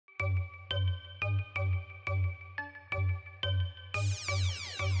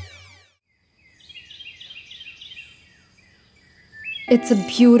It's a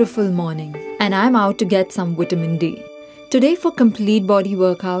beautiful morning and I'm out to get some vitamin D. Today for complete body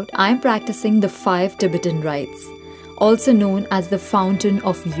workout, I'm practicing the 5 Tibetan Rites, also known as the Fountain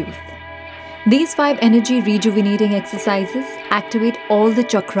of Youth. These 5 energy rejuvenating exercises activate all the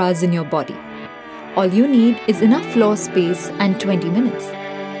chakras in your body. All you need is enough floor space and 20 minutes.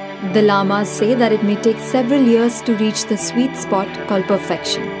 The Lamas say that it may take several years to reach the sweet spot called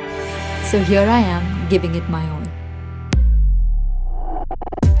perfection. So here I am, giving it my all.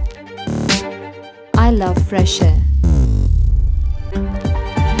 I love fresh air.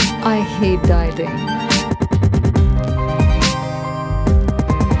 I hate dieting.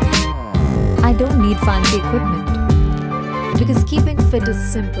 I don't need fancy equipment because keeping fit is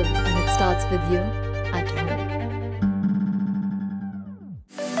simple and it starts with you at home.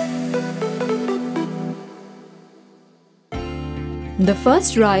 The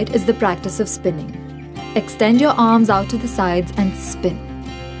first rite is the practice of spinning. Extend your arms out to the sides and spin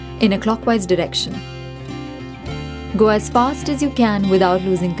in a clockwise direction. Go as fast as you can without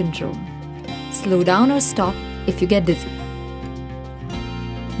losing control. Slow down or stop if you get dizzy.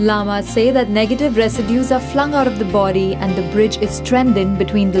 Lamas say that negative residues are flung out of the body and the bridge is strengthened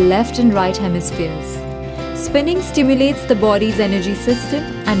between the left and right hemispheres. Spinning stimulates the body's energy system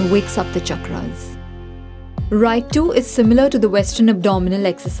and wakes up the chakras. Rite 2 is similar to the Western abdominal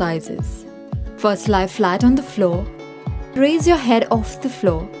exercises. First, lie flat on the floor. Raise your head off the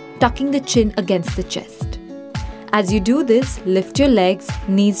floor, tucking the chin against the chest. As you do this, lift your legs,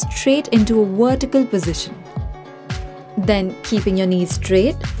 knees straight into a vertical position. Then, keeping your knees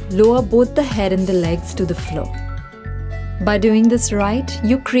straight, lower both the head and the legs to the floor. By doing this right,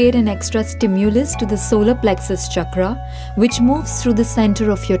 you create an extra stimulus to the solar plexus chakra, which moves through the center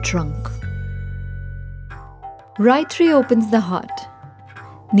of your trunk. Rite 3 opens the heart.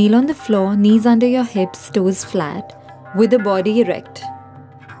 Kneel on the floor, knees under your hips, toes flat, with the body erect.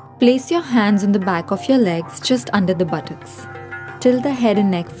 Place your hands on the back of your legs just under the buttocks. Tilt the head and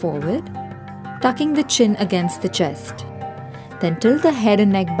neck forward, tucking the chin against the chest. Then tilt the head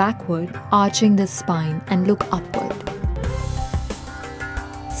and neck backward, arching the spine and look upward.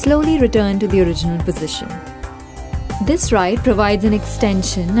 Slowly return to the original position. This rite provides an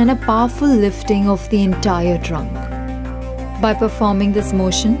extension and a powerful lifting of the entire trunk. By performing this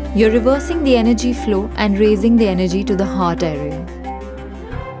motion, you're reversing the energy flow and raising the energy to the heart area.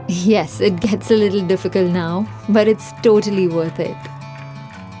 Yes, it gets a little difficult now, but it's totally worth it.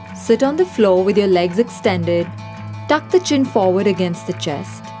 Sit on the floor with your legs extended, tuck the chin forward against the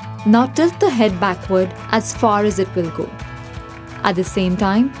chest. Now tilt the head backward as far as it will go. At the same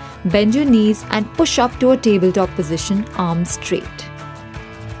time, bend your knees and push up to a tabletop position, arms straight.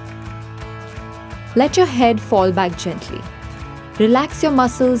 Let your head fall back gently. Relax your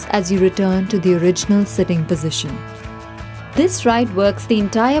muscles as you return to the original sitting position. This rite works the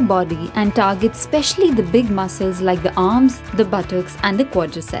entire body and targets especially the big muscles like the arms, the buttocks and the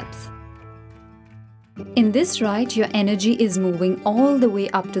quadriceps. In this rite, your energy is moving all the way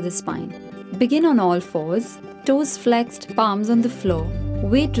up to the spine. Begin on all fours, toes flexed, palms on the floor,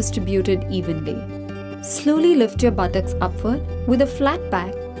 weight distributed evenly. Slowly lift your buttocks upward with a flat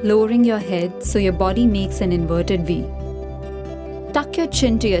back, lowering your head so your body makes an inverted V. Tuck your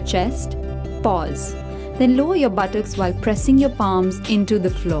chin to your chest, pause. Then lower your buttocks while pressing your palms into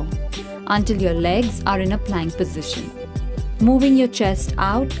the floor until your legs are in a plank position, moving your chest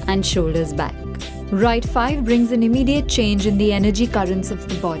out and shoulders back. Rite 5 brings an immediate change in the energy currents of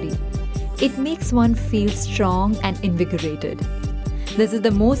the body. It makes one feel strong and invigorated. This is the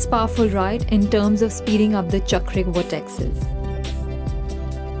most powerful rite in terms of speeding up the chakric vortexes.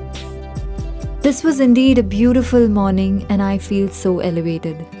 This was indeed a beautiful morning and I feel so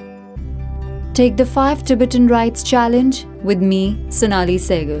elevated. Take the 5 Tibetan Rites challenge with me, Sonnalli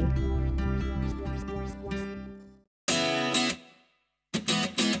Seygall.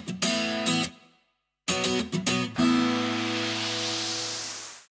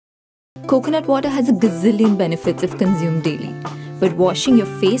 Coconut water has a gazillion benefits if consumed daily, but washing your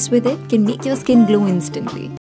face with it can make your skin glow instantly.